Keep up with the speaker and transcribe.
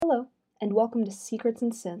and welcome to Secrets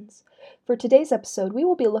and Sins. For today's episode, we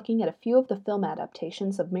will be looking at a few of the film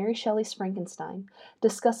adaptations of Mary Shelley's Frankenstein,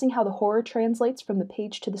 discussing how the horror translates from the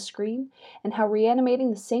page to the screen, and how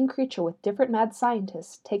reanimating the same creature with different mad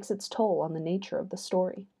scientists takes its toll on the nature of the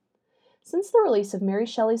story. Since the release of Mary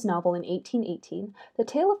Shelley's novel in 1818, the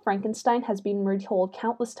tale of Frankenstein has been retold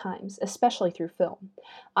countless times, especially through film.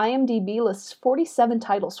 IMDb lists 47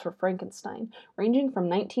 titles for Frankenstein, ranging from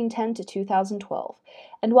 1910 to 2012,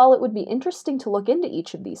 and while it would be interesting to look into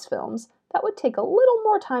each of these films, that would take a little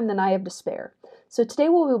more time than I have to spare. So today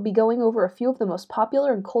we will be going over a few of the most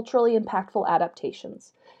popular and culturally impactful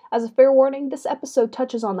adaptations. As a fair warning, this episode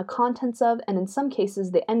touches on the contents of, and in some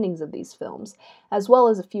cases, the endings of these films, as well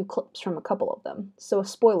as a few clips from a couple of them, so a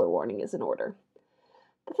spoiler warning is in order.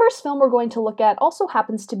 The first film we're going to look at also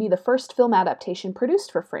happens to be the first film adaptation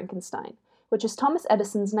produced for Frankenstein, which is Thomas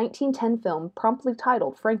Edison's 1910 film promptly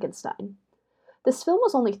titled Frankenstein. This film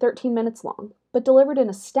was only 13 minutes long, but delivered an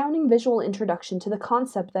astounding visual introduction to the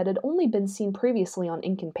concept that had only been seen previously on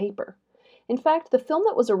ink and paper. In fact, the film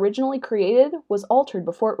that was originally created was altered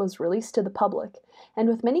before it was released to the public, and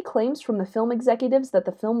with many claims from the film executives that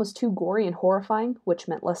the film was too gory and horrifying, which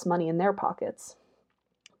meant less money in their pockets.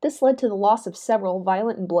 This led to the loss of several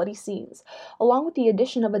violent and bloody scenes, along with the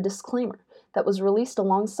addition of a disclaimer that was released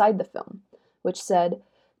alongside the film, which said,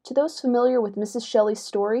 "To those familiar with Mrs. Shelley's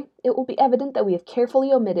story, it will be evident that we have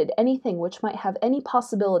carefully omitted anything which might have any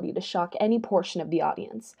possibility to shock any portion of the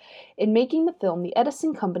audience. In making the film, the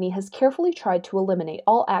Edison Company has carefully tried to eliminate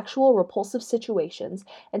all actual repulsive situations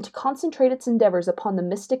and to concentrate its endeavors upon the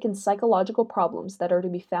mystic and psychological problems that are to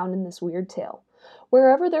be found in this weird tale.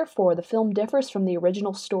 Wherever, therefore, the film differs from the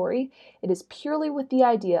original story, it is purely with the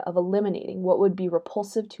idea of eliminating what would be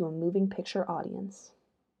repulsive to a moving picture audience."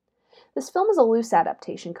 This film is a loose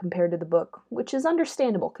adaptation compared to the book, which is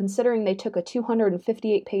understandable considering they took a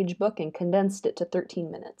 258-page book and condensed it to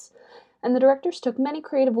 13 minutes, and the directors took many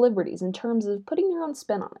creative liberties in terms of putting their own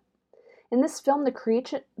spin on it. In this film, the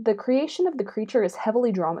creation of the creature is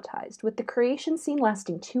heavily dramatized, with the creation scene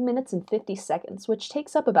lasting 2 minutes and 50 seconds, which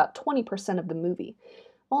takes up about 20% of the movie,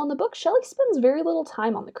 while in the book, Shelley spends very little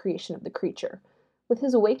time on the creation of the creature, with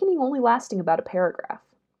his awakening only lasting about a paragraph.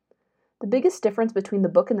 The biggest difference between the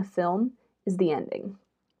book and the film is the ending.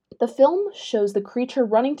 The film shows the creature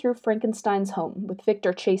running through Frankenstein's home, with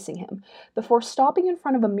Victor chasing him, before stopping in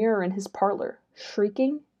front of a mirror in his parlor,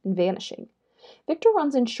 shrieking and vanishing. Victor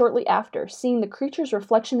runs in shortly after, seeing the creature's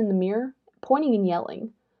reflection in the mirror, pointing and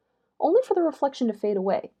yelling, only for the reflection to fade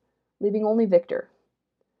away, leaving only Victor.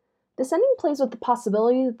 This ending plays with the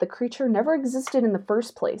possibility that the creature never existed in the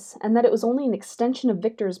first place, and that it was only an extension of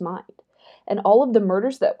Victor's mind. And all of the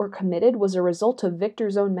murders that were committed was a result of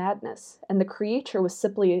Victor's own madness, and the creature was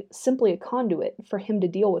simply a conduit for him to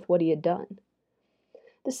deal with what he had done.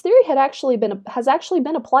 This theory has actually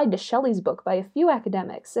been applied to Shelley's book by a few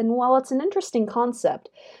academics, and while it's an interesting concept,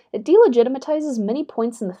 it delegitimizes many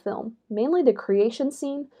points in the film, mainly the creation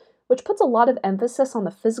scene, which puts a lot of emphasis on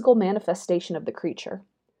the physical manifestation of the creature.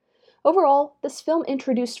 Overall, this film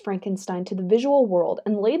introduced Frankenstein to the visual world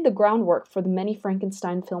and laid the groundwork for the many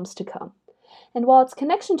Frankenstein films to come. And while its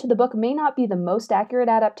connection to the book may not be the most accurate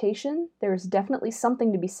adaptation, there is definitely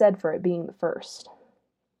something to be said for it being the first.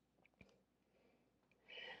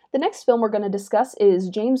 The next film we're going to discuss is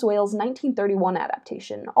James Whale's 1931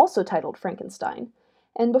 adaptation, also titled Frankenstein.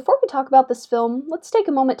 And before we talk about this film, let's take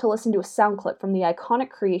a moment to listen to a sound clip from the iconic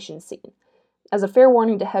creation scene. As a fair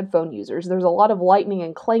warning to headphone users, there's a lot of lightning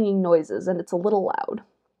and clanging noises, and it's a little loud.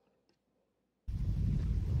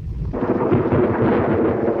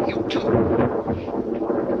 You too.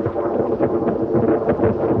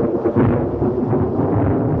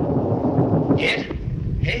 Yes?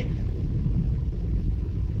 Eh?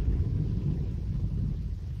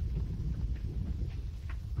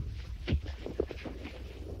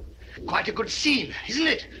 Quite a good scene, isn't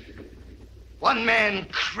it? One man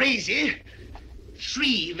crazy,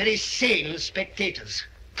 3 very sane spectators.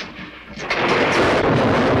 Yes.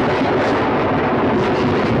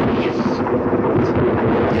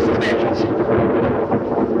 Yes, the matches.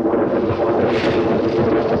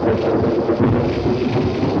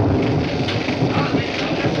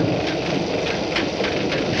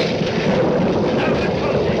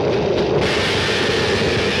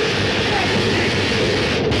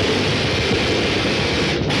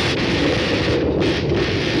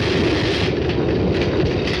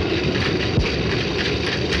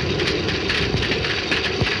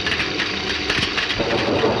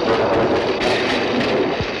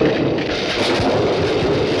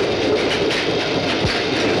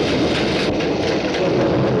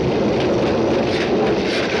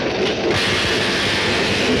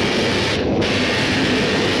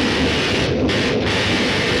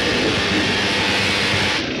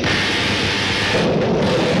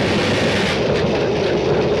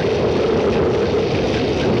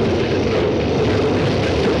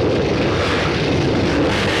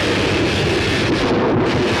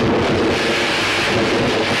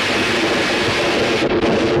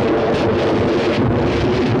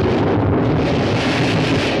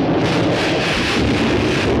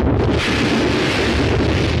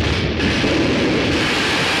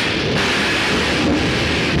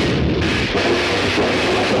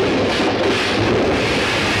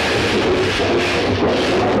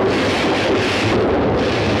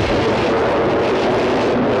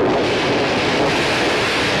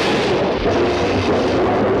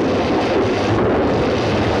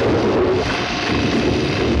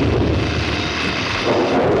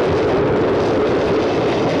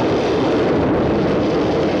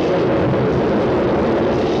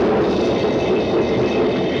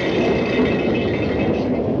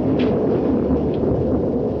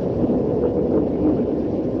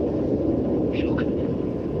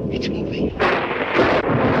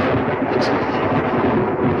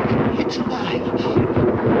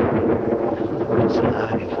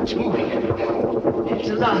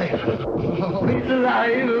 alive. Oh, it's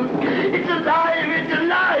alive. It's alive. It's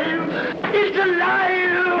alive. It's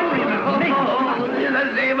alive. Oh, in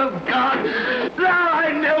the name of God. Now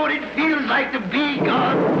I know what it feels like to be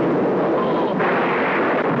God.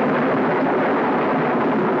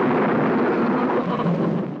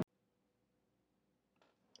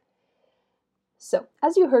 So,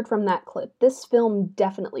 as you heard from that clip, this film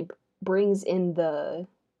definitely brings in the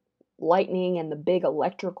lightning and the big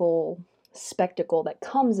electrical spectacle that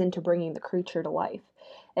comes into bringing the creature to life.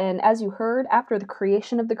 And as you heard, after the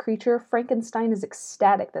creation of the creature, Frankenstein is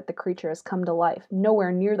ecstatic that the creature has come to life,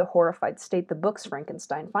 nowhere near the horrified state the book's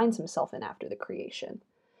Frankenstein finds himself in after the creation.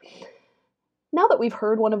 Now that we've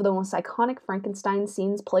heard one of the most iconic Frankenstein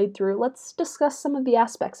scenes played through, let's discuss some of the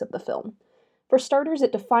aspects of the film. For starters,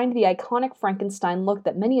 it defined the iconic Frankenstein look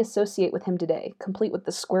that many associate with him today, complete with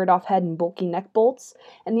the squared-off head and bulky neck bolts,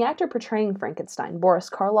 and the actor portraying Frankenstein, Boris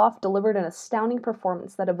Karloff, delivered an astounding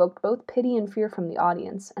performance that evoked both pity and fear from the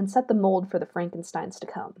audience, and set the mold for the Frankensteins to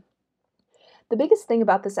come. The biggest thing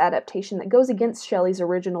about this adaptation that goes against Shelley's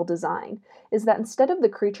original design is that instead of the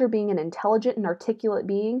creature being an intelligent and articulate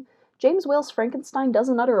being, James Whale's Frankenstein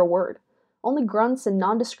doesn't utter a word. Only grunts and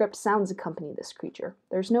nondescript sounds accompany this creature.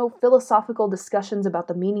 There's no philosophical discussions about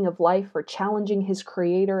the meaning of life or challenging his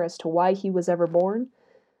creator as to why he was ever born.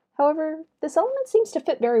 However, this element seems to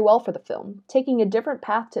fit very well for the film, taking a different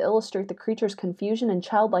path to illustrate the creature's confusion and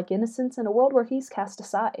childlike innocence in a world where he's cast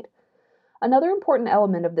aside. Another important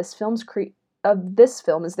element of this film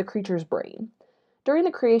is the creature's brain. During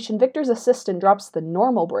the creation, Victor's assistant drops the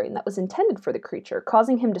normal brain that was intended for the creature,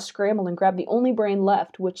 causing him to scramble and grab the only brain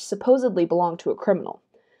left, which supposedly belonged to a criminal.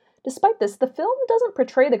 Despite this, the film doesn't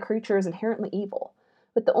portray the creature as inherently evil,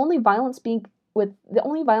 with the only violence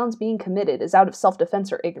being committed is out of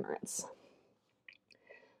self-defense or ignorance.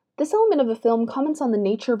 This element of the film comments on the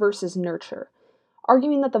nature versus nurture,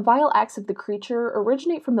 arguing that the vile acts of the creature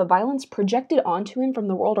originate from the violence projected onto him from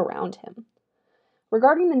the world around him.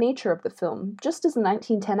 Regarding the nature of the film, just as the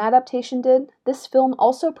 1910 adaptation did, this film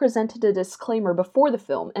also presented a disclaimer before the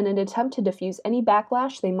film in an attempt to diffuse any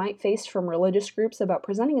backlash they might face from religious groups about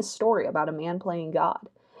presenting a story about a man playing God.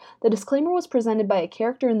 The disclaimer was presented by a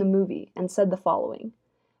character in the movie and said the following: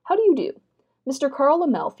 "How do you do? Mr. Carl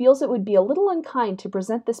Laemmle feels it would be a little unkind to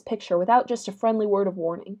present this picture without just a friendly word of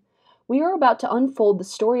warning. We are about to unfold the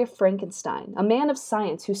story of Frankenstein, a man of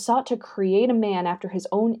science who sought to create a man after his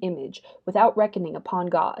own image without reckoning upon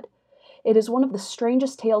God. It is one of the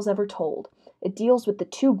strangest tales ever told. It deals with the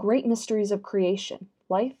two great mysteries of creation,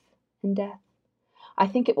 life and death. I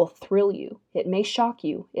think it will thrill you. It may shock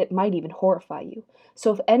you. It might even horrify you.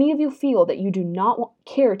 So if any of you feel that you do not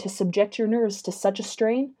care to subject your nerves to such a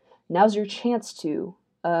strain, now's your chance to,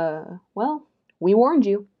 we warned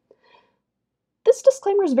you." This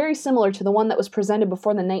disclaimer is very similar to the one that was presented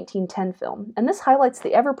before the 1910 film, and this highlights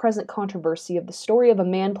the ever-present controversy of the story of a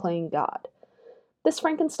man playing God. This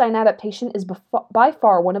Frankenstein adaptation is by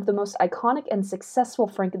far one of the most iconic and successful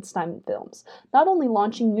Frankenstein films, not only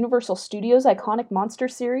launching Universal Studios' iconic monster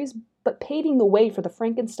series, but paving the way for the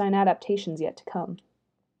Frankenstein adaptations yet to come.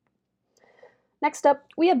 Next up,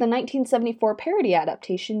 we have the 1974 parody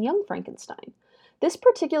adaptation, Young Frankenstein. This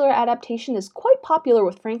particular adaptation is quite popular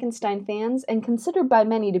with Frankenstein fans and considered by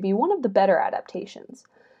many to be one of the better adaptations.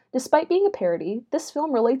 Despite being a parody, this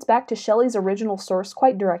film relates back to Shelley's original source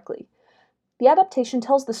quite directly. The adaptation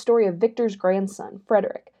tells the story of Victor's grandson,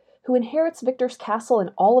 Frederick, who inherits Victor's castle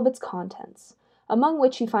and all of its contents, among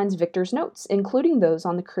which he finds Victor's notes, including those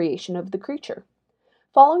on the creation of the creature.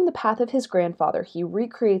 Following the path of his grandfather, he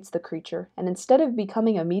recreates the creature, and instead of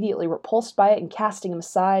becoming immediately repulsed by it and casting him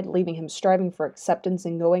aside, leaving him striving for acceptance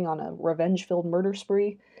and going on a revenge-filled murder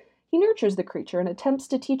spree, he nurtures the creature and attempts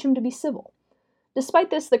to teach him to be civil. Despite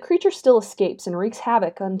this, the creature still escapes and wreaks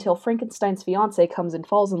havoc until Frankenstein's fiancée comes and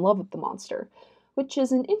falls in love with the monster, which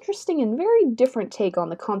is an interesting and very different take on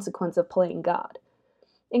the consequence of playing God.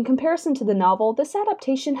 In comparison to the novel, this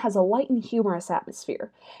adaptation has a light and humorous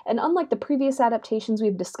atmosphere, and unlike the previous adaptations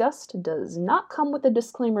we've discussed, does not come with a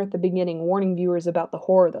disclaimer at the beginning warning viewers about the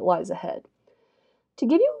horror that lies ahead. To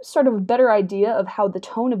give you sort of a better idea of how the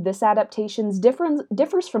tone of this adaptation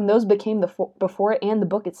differs from those before it and the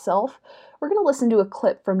book itself, we're going to listen to a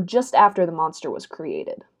clip from just after the monster was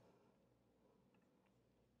created.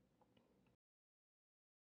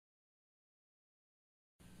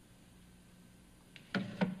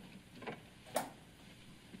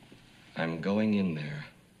 I'm going in there.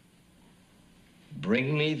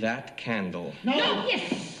 Bring me that candle. No!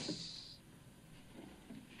 Yes!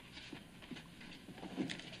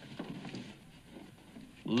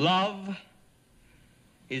 Love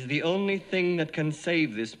is the only thing that can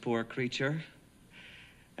save this poor creature.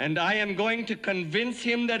 And I am going to convince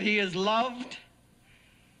him that he is loved,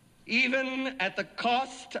 even at the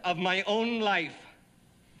cost of my own life.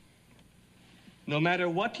 No matter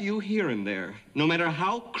what you hear in there, no matter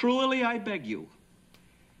how cruelly I beg you,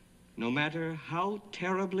 no matter how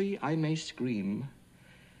terribly I may scream,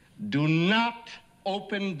 do not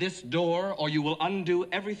open this door or you will undo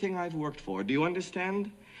everything I've worked for. Do you understand?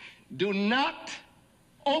 Do not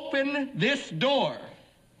open this door.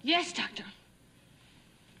 Yes, Doctor.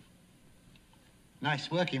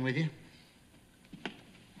 Nice working with you.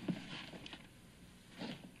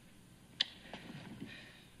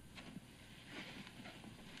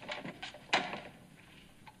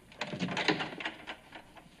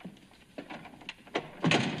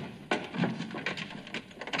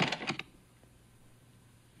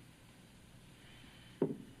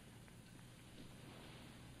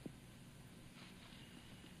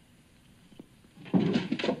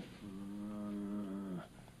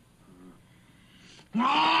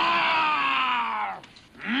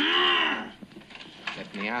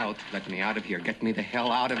 Let me out of here. Get me the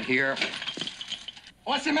hell out of here.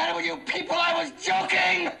 What's the matter with you people? I was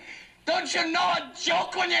joking! Don't you know a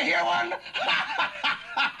joke when you hear one?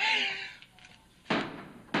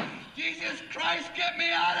 Jesus Christ, get me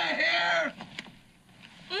out of here!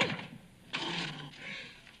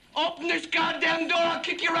 Open this goddamn door, I'll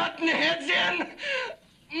kick your rotten heads in!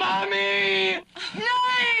 Mommy!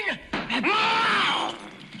 Nine! Mom!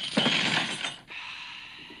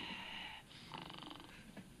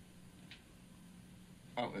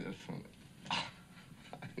 Oh, that's funny.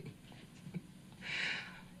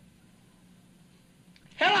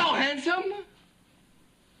 Hello, handsome.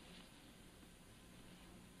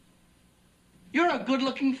 You're a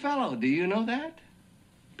good-looking fellow. Do you know that?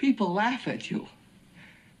 People laugh at you.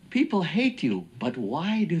 People hate you. But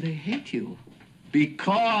why do they hate you?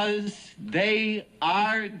 Because they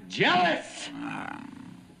are jealous.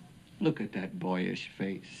 Look at that boyish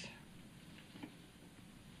face.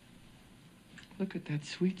 Look at that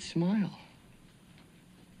sweet smile.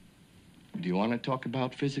 Do you want to talk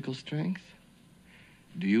about physical strength?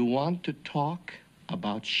 Do you want to talk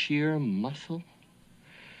about sheer muscle?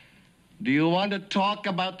 Do you want to talk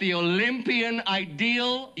about the Olympian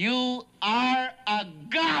ideal? You are a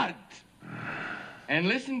god. And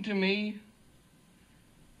listen to me.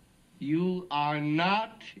 You are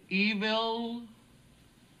not evil.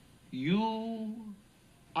 You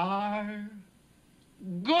are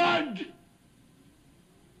good.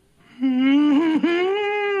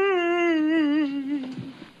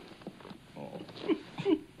 Oh.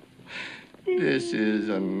 This is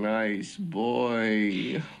a nice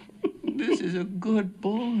boy. This is a good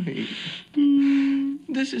boy.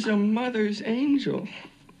 This is a mother's angel.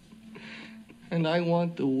 And I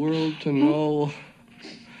want the world to know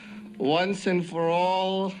once and for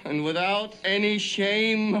all and without any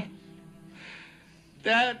shame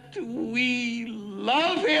that we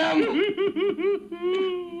love him.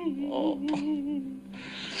 Oh.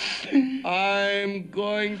 I'm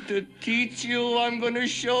going to teach you. I'm going to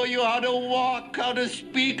show you how to walk, how to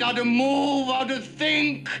speak, how to move, how to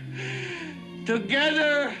think.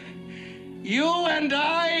 Together, you and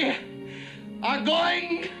I are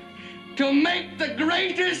going to make the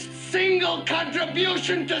greatest single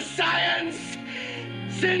contribution to science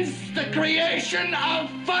since the creation of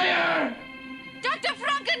fire. Dr.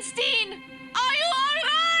 Frankenstein, are you all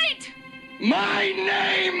right? My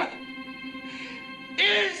name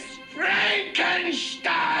is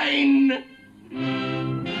Frankenstein.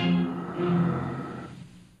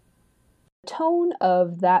 The tone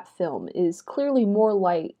of that film is clearly more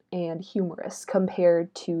light and humorous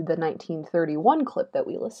compared to the 1931 clip that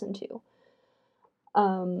we listened to.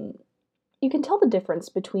 You can tell the difference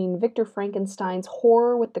between Victor Frankenstein's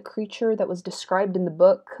horror with the creature that was described in the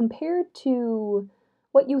book compared to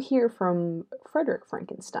what you hear from Frederick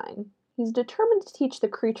Frankenstein. He's determined to teach the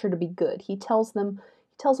creature to be good. He tells him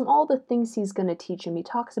all the things he's going to teach him. He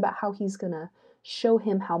talks about how he's going to show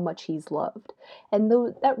him how much he's loved. And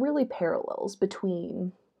that really parallels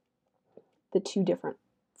between the two different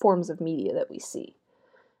forms of media that we see.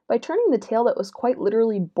 By turning the tale that was quite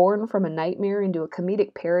literally born from a nightmare into a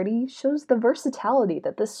comedic parody shows the versatility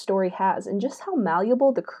that this story has and just how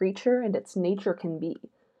malleable the creature and its nature can be.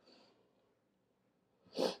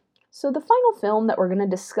 So the final film that we're going to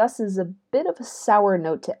discuss is a bit of a sour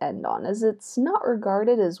note to end on, as it's not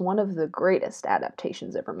regarded as one of the greatest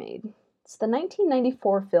adaptations ever made. It's the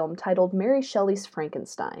 1994 film titled Mary Shelley's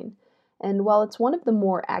Frankenstein, and while it's one of the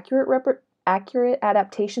more accurate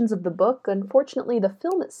adaptations of the book, unfortunately the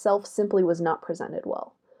film itself simply was not presented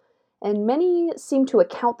well. and many seem to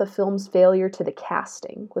account the film's failure to the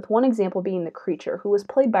casting, with one example being the creature, who was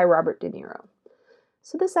played by Robert De Niro.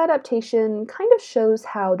 So this adaptation kind of shows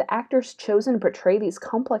how the actors chosen to portray these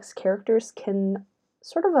complex characters can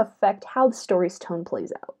sort of affect how the story's tone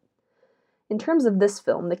plays out. In terms of this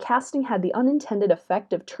film, the casting had the unintended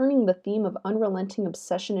effect of turning the theme of unrelenting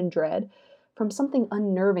obsession and dread from something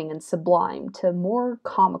unnerving and sublime to more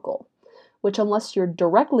comical, which, unless you're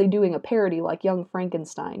directly doing a parody like Young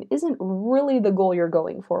Frankenstein, isn't really the goal you're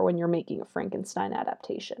going for when you're making a Frankenstein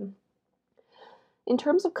adaptation. In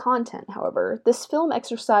terms of content, however, this film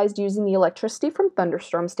exercised using the electricity from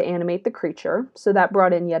thunderstorms to animate the creature, so that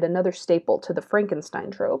brought in yet another staple to the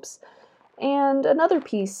Frankenstein tropes. And another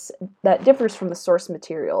piece that differs from the source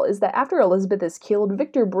material is that after Elizabeth is killed,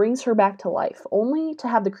 Victor brings her back to life, only to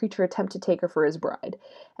have the creature attempt to take her for his bride.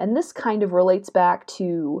 And this kind of relates back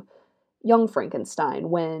to Young Frankenstein,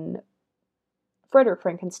 when Frederick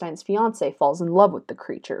Frankenstein's fiancée falls in love with the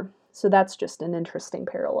creature. So that's just an interesting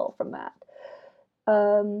parallel from that.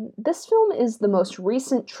 This film is the most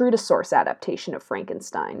recent true-to-source adaptation of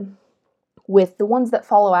Frankenstein, with the ones that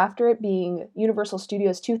follow after it being Universal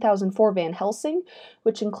Studios' 2004 Van Helsing,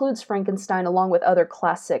 which includes Frankenstein along with other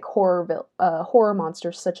classic horror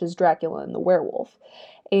monsters such as Dracula and the Werewolf,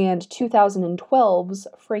 and 2012's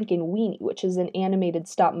Frankenweenie, which is an animated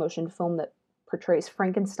stop-motion film that portrays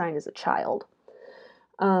Frankenstein as a child.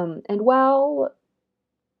 And while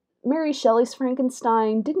Mary Shelley's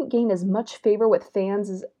Frankenstein didn't gain as much favor with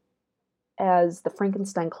fans as the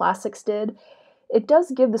Frankenstein classics did, it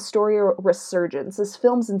does give the story a resurgence as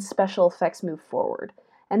films and special effects move forward.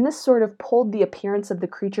 And this sort of pulled the appearance of the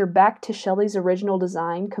creature back to Shelley's original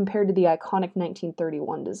design compared to the iconic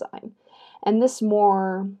 1931 design. And this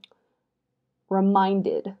more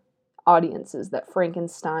reminded audiences that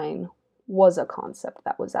Frankenstein was a concept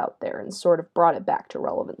that was out there and sort of brought it back to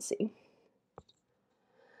relevancy.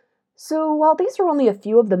 So while these are only a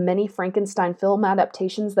few of the many Frankenstein film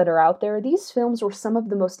adaptations that are out there, these films were some of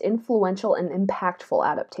the most influential and impactful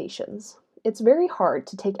adaptations. It's very hard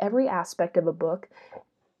to take every aspect of a book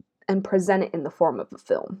and present it in the form of a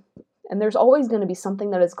film. And there's always going to be something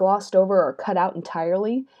that is glossed over or cut out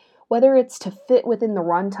entirely, whether it's to fit within the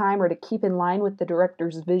runtime or to keep in line with the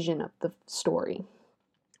director's vision of the story.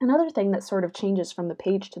 Another thing that sort of changes from the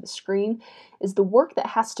page to the screen is the work that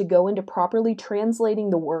has to go into properly translating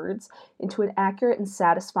the words into an accurate and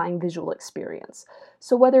satisfying visual experience.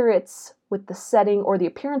 So whether it's with the setting or the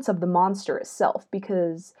appearance of the monster itself,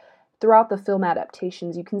 because throughout the film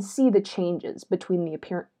adaptations you can see the changes between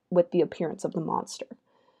with the appearance of the monster.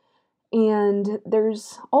 And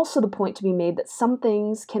there's also the point to be made that some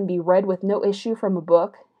things can be read with no issue from a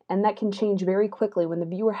book, and that can change very quickly when the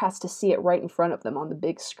viewer has to see it right in front of them on the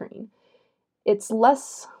big screen.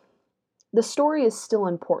 The story is still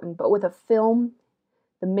important, but with a film,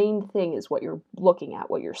 the main thing is what you're looking at,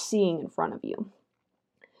 what you're seeing in front of you.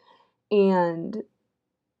 And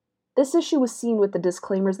this issue was seen with the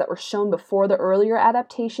disclaimers that were shown before the earlier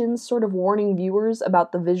adaptations, sort of warning viewers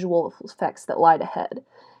about the visual effects that lied ahead.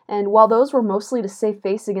 And while those were mostly to save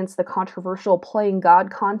face against the controversial playing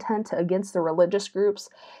God content against the religious groups,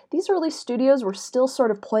 these early studios were still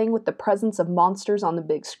sort of playing with the presence of monsters on the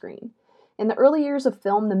big screen. In the early years of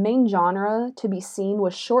film, the main genre to be seen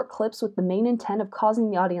was short clips with the main intent of causing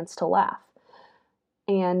the audience to laugh.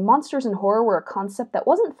 And monsters and horror were a concept that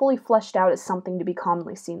wasn't fully fleshed out as something to be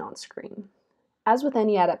commonly seen on screen. As with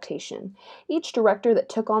any adaptation, each director that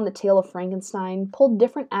took on the tale of Frankenstein pulled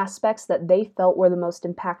different aspects that they felt were the most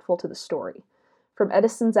impactful to the story. From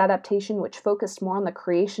Edison's adaptation, which focused more on the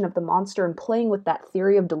creation of the monster and playing with that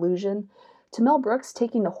theory of delusion, to Mel Brooks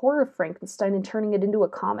taking the horror of Frankenstein and turning it into a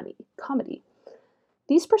comedy.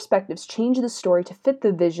 These perspectives change the story to fit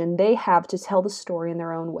the vision they have to tell the story in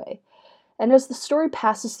their own way. And as the story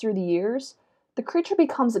passes through the years, the creature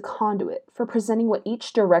becomes a conduit for presenting what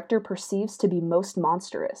each director perceives to be most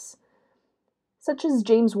monstrous. Such as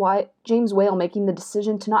James Whale making the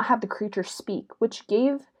decision to not have the creature speak, which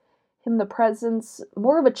gave him the presence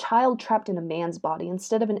more of a child trapped in a man's body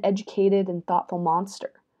instead of an educated and thoughtful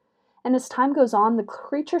monster. And as time goes on, the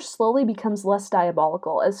creature slowly becomes less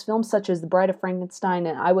diabolical, as films such as The Bride of Frankenstein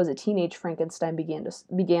and I Was a Teenage Frankenstein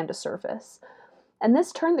began to surface. And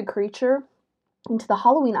this turned the creature into the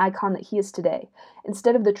Halloween icon that he is today,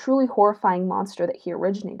 instead of the truly horrifying monster that he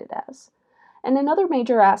originated as. And another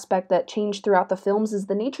major aspect that changed throughout the films is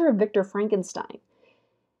the nature of Victor Frankenstein.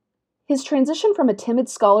 His transition from a timid,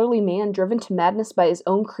 scholarly man driven to madness by his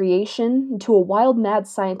own creation to a wild, mad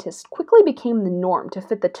scientist quickly became the norm to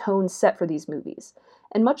fit the tone set for these movies.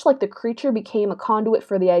 And much like the creature became a conduit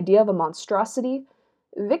for the idea of a monstrosity,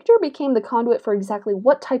 Victor became the conduit for exactly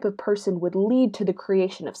what type of person would lead to the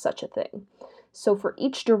creation of such a thing. So for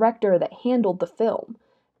each director that handled the film,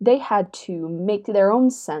 they had to make their own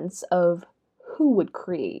sense of who would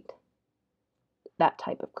create that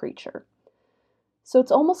type of creature. So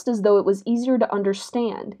it's almost as though it was easier to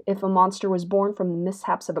understand if a monster was born from the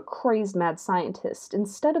mishaps of a crazed mad scientist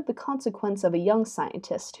instead of the consequence of a young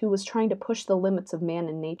scientist who was trying to push the limits of man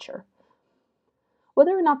and nature.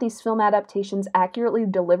 Whether or not these film adaptations accurately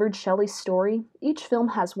delivered Shelley's story, each film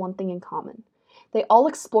has one thing in common. They all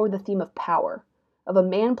explore the theme of power, of a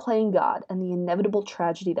man playing God, and the inevitable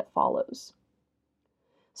tragedy that follows.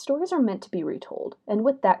 Stories are meant to be retold, and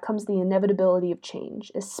with that comes the inevitability of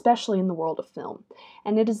change, especially in the world of film.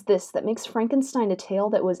 And it is this that makes Frankenstein a tale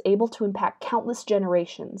that was able to impact countless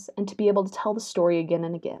generations and to be able to tell the story again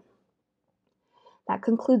and again. That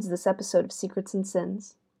concludes this episode of Secrets and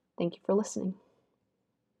Sins. Thank you for listening.